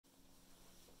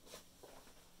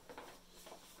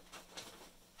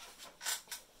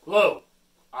Hello,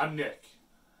 I'm Nick,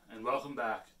 and welcome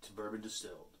back to Bourbon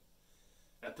Distilled,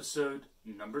 episode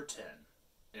number 10,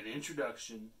 an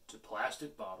introduction to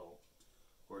plastic bottle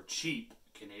or cheap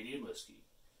Canadian whiskey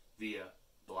via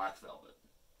Black Velvet.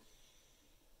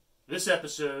 This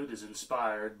episode is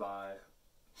inspired by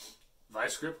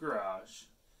Vice Grip Garage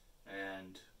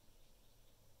and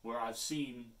where I've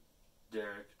seen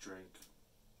Derek drink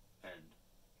and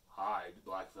hide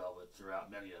Black Velvet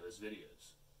throughout many of his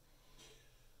videos.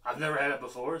 I've never had it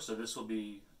before, so this will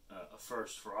be a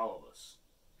first for all of us.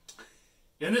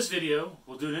 In this video,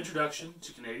 we'll do an introduction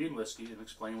to Canadian whiskey and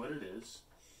explain what it is.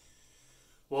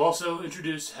 We'll also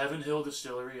introduce Heaven Hill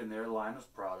Distillery and their line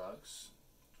of products.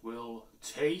 We'll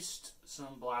taste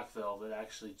some Black Velvet,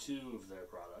 actually 2 of their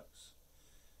products.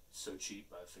 It's so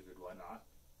cheap, I figured why not.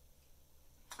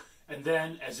 And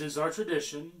then, as is our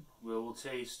tradition, we will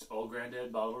taste Old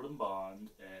Grandad Bottled and Bond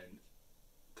and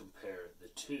compare the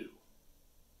two.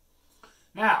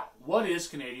 Now, what is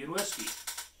Canadian whiskey?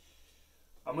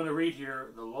 I'm going to read here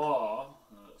the law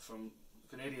from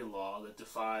Canadian law that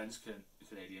defines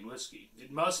Canadian whiskey. It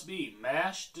must be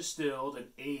mashed, distilled, and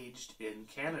aged in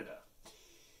Canada.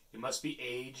 It must be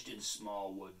aged in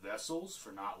small wood vessels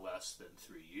for not less than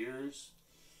 3 years.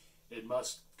 It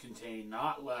must contain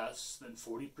not less than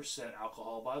 40%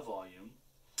 alcohol by volume,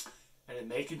 and it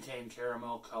may contain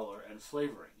caramel color and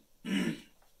flavoring.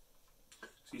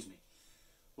 Excuse me.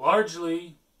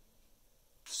 Largely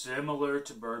similar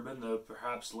to bourbon, though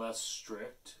perhaps less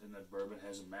strict, in that bourbon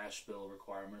has a mash bill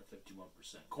requirement of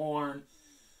 51% corn,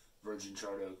 virgin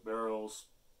charred oak barrels,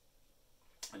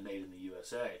 and made in the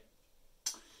USA.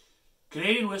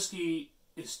 Canadian whiskey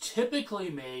is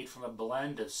typically made from a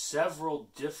blend of several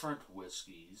different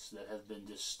whiskeys that have been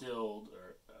distilled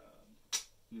or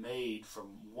made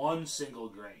from one single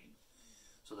grain.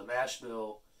 So the mash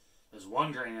bill has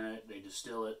 1 grain in it, they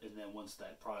distill it, and then once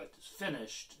that product is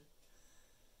finished,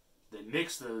 they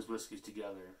mix those whiskeys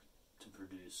together to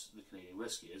produce the Canadian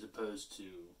whiskey, as opposed to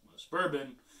most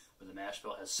bourbon, where the mash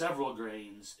bill has several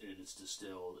grains and it's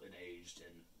distilled and aged,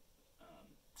 and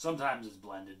sometimes it's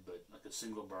blended, but like a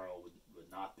single barrel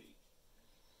would not be.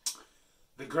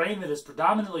 The grain that is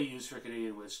predominantly used for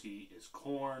Canadian whiskey is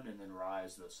corn, and then rye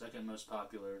is the second most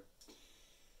popular.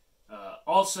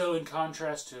 Also, in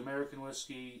contrast to American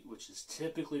whiskey, which is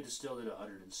typically distilled at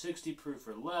 160 proof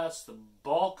or less, the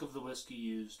bulk of the whiskey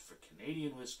used for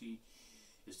Canadian whiskey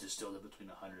is distilled at between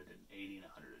 180 and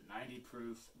 190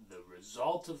 proof. The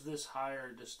result of this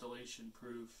higher distillation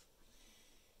proof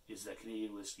is that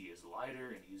Canadian whiskey is lighter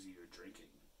and easier drinking.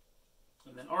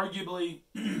 And then arguably,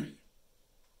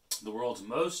 the world's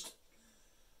most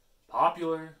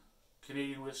popular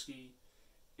Canadian whiskey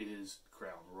is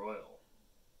Crown Royal.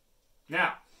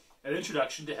 Now, an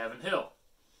introduction to Heaven Hill.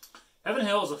 Heaven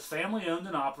Hill is a family-owned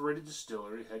and operated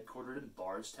distillery headquartered in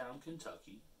Bardstown,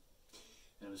 Kentucky,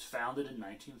 and it was founded in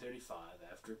 1935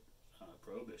 after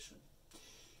Prohibition.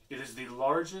 It is the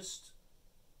largest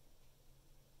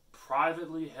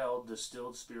privately held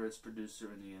distilled spirits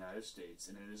producer in the United States,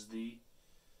 and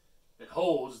it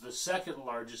holds the second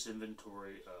largest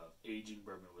inventory of aging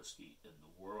bourbon whiskey in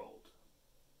the world.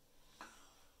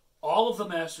 All of the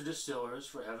master distillers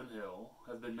for Heaven Hill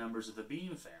have been members of the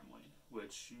Beam family,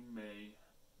 which you may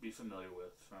be familiar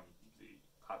with from the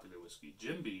popular whiskey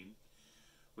Jim Beam,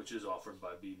 which is offered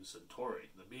by Beam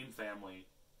Suntory. The Beam family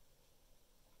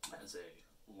has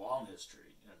a long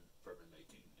history in bourbon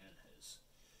making and has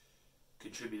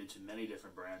contributed to many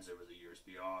different brands over the years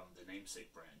beyond the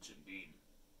namesake brand Jim Beam.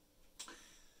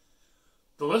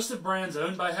 The list of brands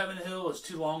owned by Heaven Hill is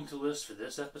too long to list for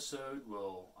this episode.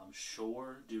 We'll, I'm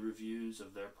sure, do reviews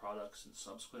of their products in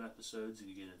subsequent episodes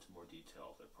and get into more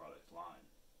detail of their product line.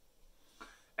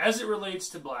 As it relates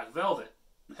to Black Velvet,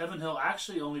 Heaven Hill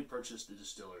actually only purchased the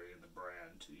distillery and the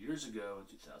brand 2 years ago in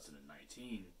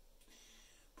 2019.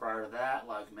 Prior to that,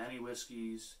 like many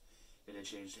whiskeys, it had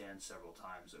changed hands several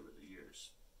times over the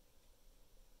years.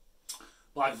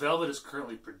 Black Velvet is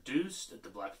currently produced at the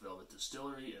Black Velvet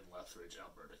Distillery in Lethbridge,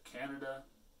 Alberta, Canada.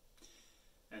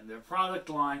 And their product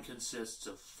line consists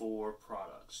of 4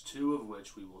 products, 2 of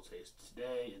which we will taste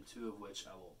today, and 2 of which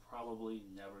I will probably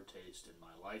never taste in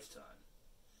my lifetime.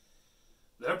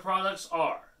 Their products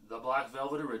are the Black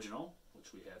Velvet Original,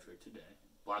 which we have here today,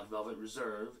 Black Velvet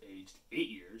Reserve, aged 8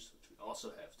 years, which we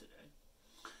also have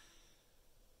today,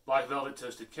 Black Velvet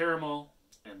Toasted Caramel,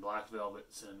 and Black Velvet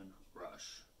Cinnamon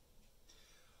Rush.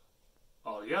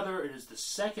 Altogether, it is the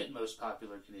second most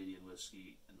popular Canadian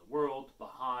whiskey in the world,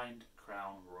 behind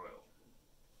Crown Royal.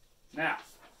 Now,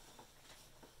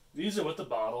 these are what the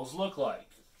bottles look like.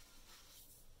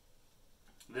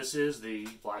 This is the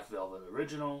Black Velvet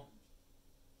Original,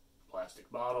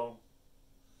 plastic bottle.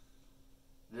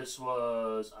 This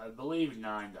was, I believe,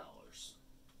 $9.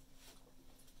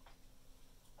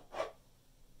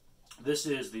 This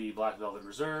is the Black Velvet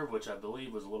Reserve, which I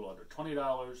believe was a little under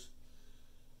 $20.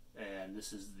 And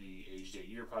this is the aged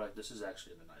 8-year product. This is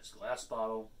actually in a nice glass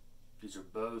bottle. These are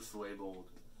both labeled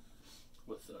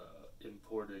with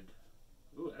imported.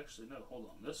 Oh, actually, no, hold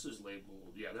on. This is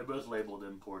labeled, yeah, they're both labeled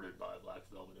imported by Black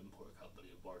Velvet Import Company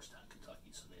of Bardstown,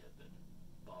 Kentucky. So they have been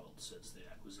bottled since the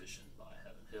acquisition by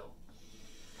Heaven Hill.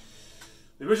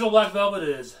 The original Black Velvet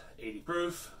is 80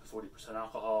 proof, 40%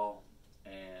 alcohol,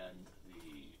 and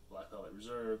the Black Velvet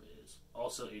Reserve is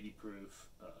also 80 proof,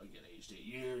 again aged 8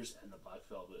 years, and the Black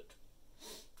Velvet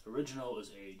Original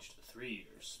is aged 3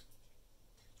 years.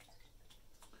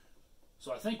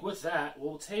 So I think with that,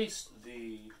 we'll taste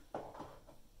the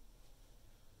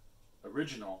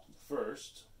Original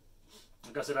first.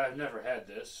 Like I said, I've never had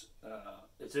this.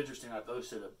 It's interesting, I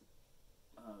posted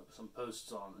some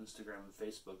posts on Instagram and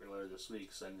Facebook earlier this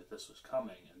week saying that this was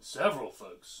coming, and several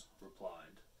folks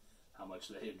replied how much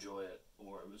they enjoy it,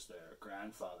 or it was their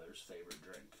grandfather's favorite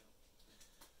drink.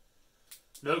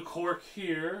 No cork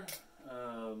here,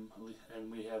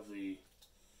 and we have the,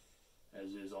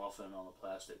 as is often on the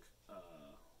plastic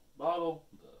bottle,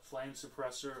 the flame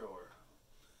suppressor, or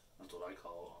that's what I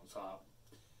call it, on top.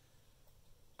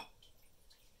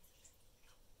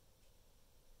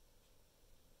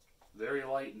 Very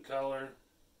light in color.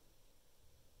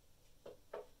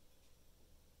 I'd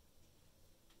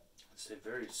say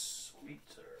very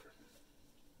sweet, or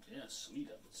yeah, sweet,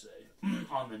 I would say.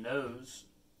 On the nose,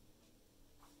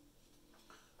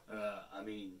 I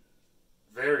mean,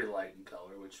 very light in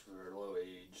color, which for low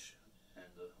age and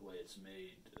the way it's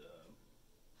made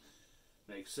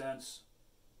makes sense.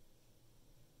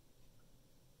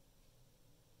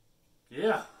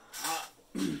 Yeah,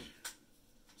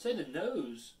 say the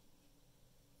nose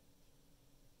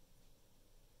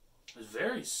is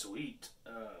very sweet.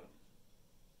 I'm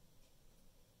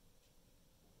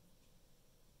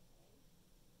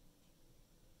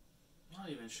not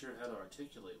even sure how to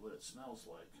articulate what it smells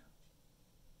like.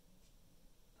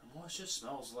 Well, it just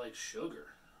smells like sugar.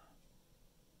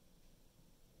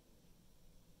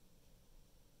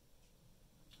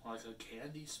 Like a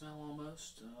candy smell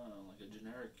almost. Like a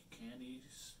generic candy,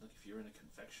 like if you're in a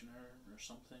confectioner or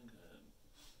something.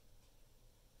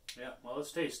 Yeah, well,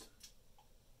 let's taste.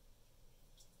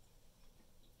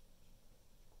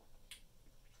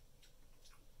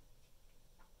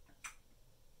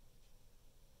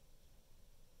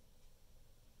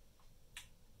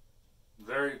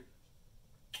 Very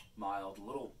mild, a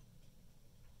little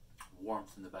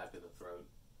warmth in the back of the throat.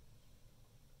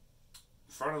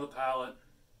 Front of the palate,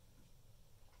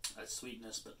 that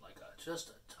sweetness, but like just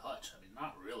a touch. I mean,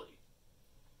 not really.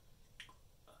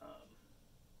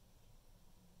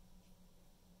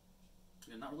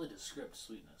 Yeah, not really descript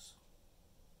sweetness.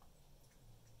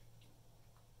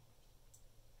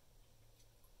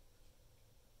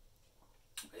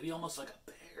 Maybe almost like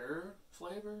a pear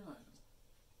flavor, like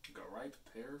a ripe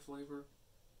pear flavor.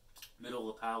 Middle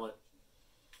of the palate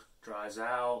dries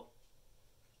out.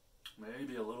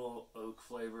 Maybe a little oak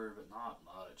flavor, but not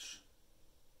much.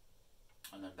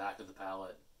 And then back of the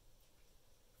palate,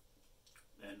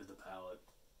 end of the palate,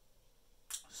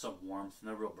 some warmth,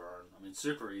 no real burn. I mean,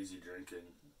 super easy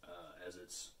drinking, as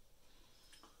its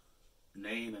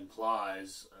name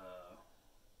implies.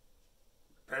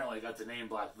 Apparently, I got the name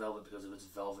Black Velvet because of its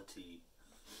velvety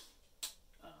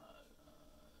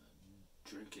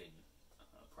drinking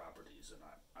properties, and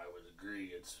I would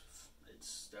agree.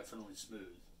 It's definitely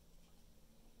smooth.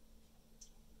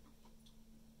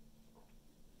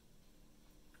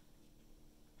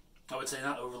 I would say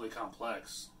not overly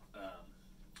complex.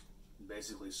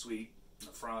 Basically sweet in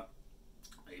the front.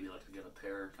 Maybe like again a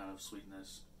pear kind of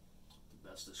sweetness. The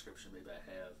best description maybe I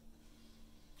have.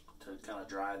 To kind of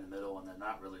dry in the middle, and then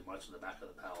not really much in the back of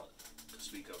the palate to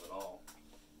speak of at all.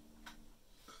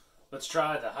 Let's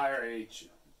try the higher age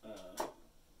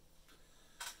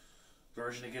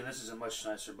version. Again, this is a much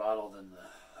nicer bottle than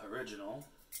the original.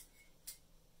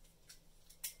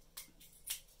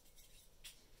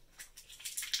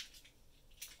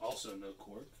 Also no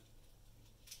cork,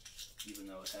 even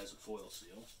though it has a foil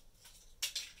seal.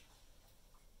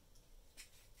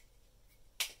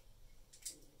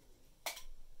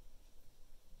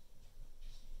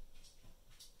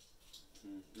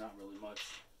 Not really much.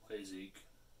 Hey Zeke,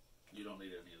 you don't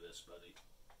need any of this, buddy.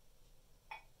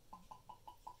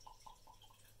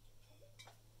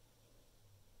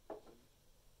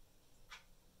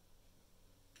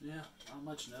 Yeah, not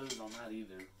much nose on that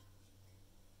either.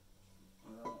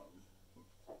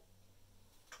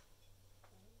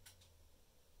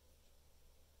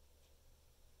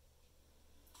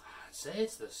 say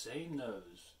it's the same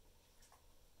nose.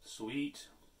 Sweet.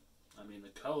 I mean, the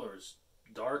color is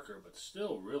darker, but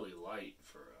still really light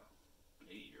for a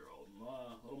 8-year-old.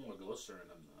 A little more glycerin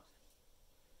in the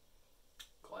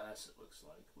glass, it looks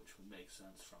like, which would make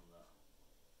sense from the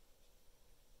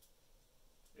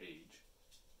age.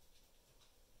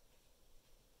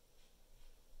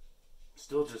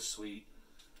 Still just sweet.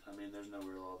 I mean, there's no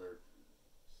real other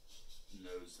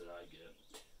nose that I get.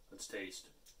 Let's taste.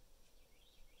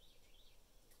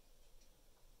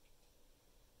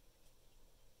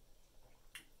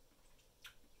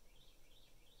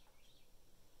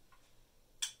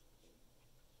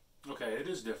 Okay, it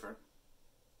is different.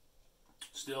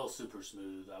 Still super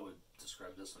smooth. I would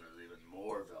describe this one as even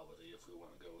more velvety if we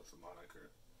want to go with the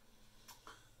moniker.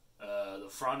 The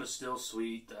front is still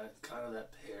sweet, that kind of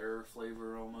that pear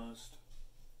flavor almost.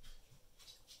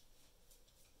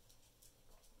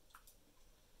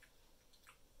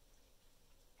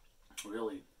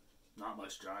 Really, not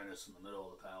much dryness in the middle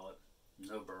of the palate.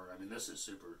 No burn. I mean, this is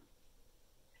super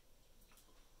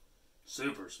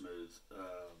smooth.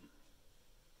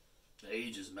 The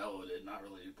age has mellowed it, not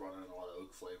really brought in a lot of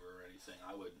oak flavor or anything.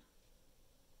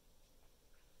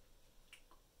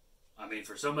 I mean,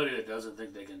 for somebody that doesn't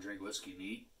think they can drink whiskey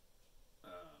neat,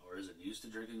 or isn't used to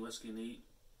drinking whiskey neat,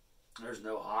 there's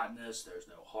no hotness, there's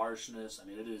no harshness. I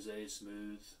mean, it is a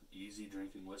smooth, easy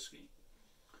drinking whiskey.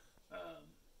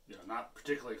 Not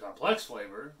particularly complex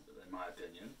flavor, in my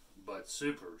opinion, but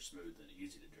super smooth and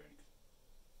easy to drink.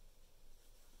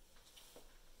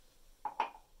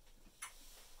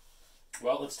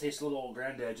 Well, let's taste a little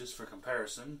Grandad just for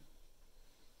comparison.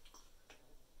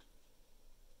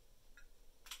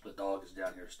 The dog is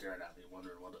down here staring at me,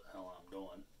 wondering what the hell I'm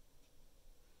doing.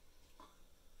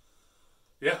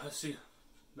 Yeah, let's see.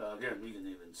 Again, you can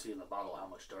even see in the bottle how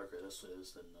much darker this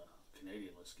is than the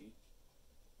Canadian whiskey.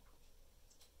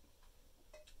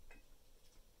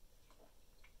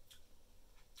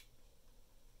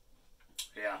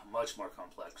 Yeah, much more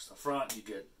complex. The front, you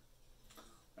get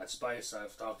that spice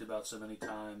I've talked about so many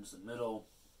times. The middle,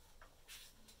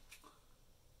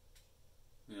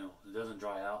 it doesn't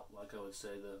dry out like I would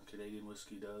say the Canadian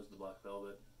whiskey does, the Black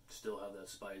Velvet. Still have that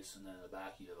spice, and then in the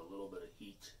back you have a little bit of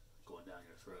heat going down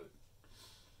your throat,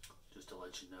 just to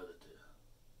let you know that the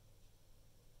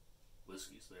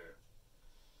whiskey's there.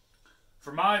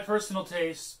 For my personal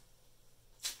taste,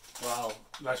 well,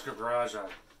 Vice Grip Garage, I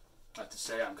have to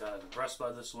say I'm kind of impressed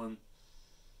by this one.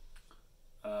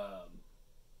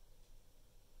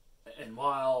 And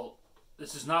while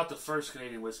this is not the first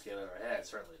Canadian whiskey I've ever had,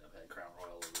 certainly I've had Crown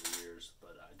Royal over the years,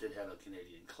 but I did have a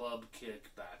Canadian Club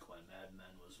kick back when Mad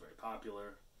Men was very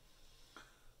popular.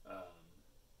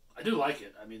 I do like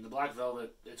it. I mean, the Black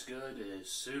Velvet, it's good. It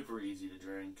is super easy to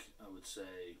drink. I would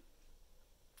say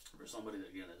for somebody that,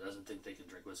 again, that doesn't think they can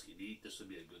drink whiskey neat, this would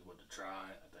be a good one to try.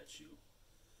 I bet you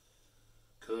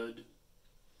could.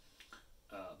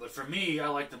 But for me, I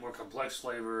like the more complex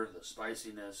flavor, the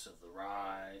spiciness of the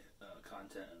rye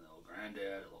content in the Old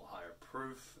Grandad, a little higher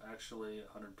proof, actually,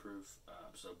 100 proof.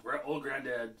 So Old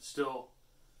Grandad, still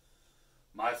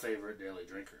my favorite daily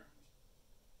drinker.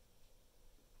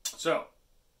 So,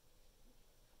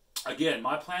 again,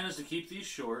 my plan is to keep these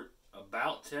short,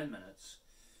 about 10 minutes.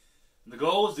 And the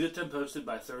goal is to get them posted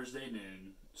by Thursday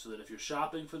noon, so that if you're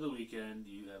shopping for the weekend,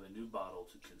 you have a new bottle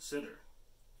to consider.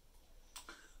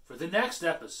 For the next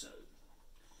episode,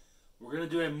 we're going to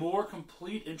do a more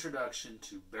complete introduction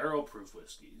to barrel-proof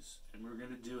whiskeys, and we're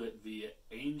going to do it via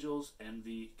Angel's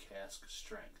Envy Cask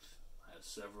Strength. I have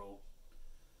several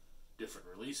different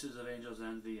releases of Angel's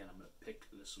Envy, and I'm going to pick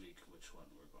this week which one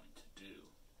we're going to do.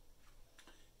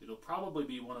 It'll probably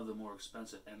be one of the more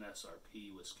expensive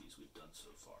MSRP whiskeys we've done so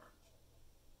far.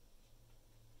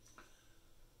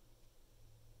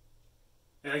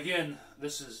 And again,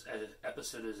 this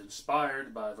episode is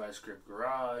inspired by Vice Grip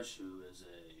Garage, who is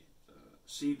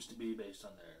seems to be, based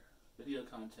on their video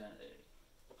content,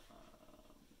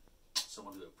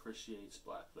 someone who appreciates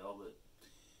Black Velvet.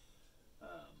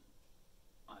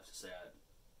 I have to say,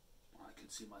 I can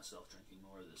see myself drinking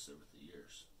more of this over the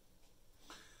years.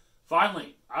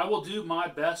 Finally, I will do my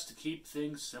best to keep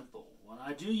things simple. When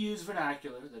I do use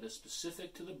vernacular that is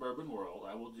specific to the bourbon world,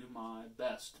 I will do my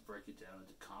best to break it down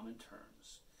into common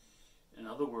terms. In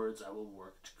other words, I will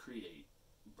work to create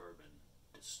bourbon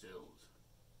distilled.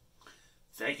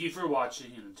 Thank you for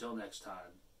watching, and until next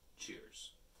time,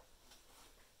 cheers.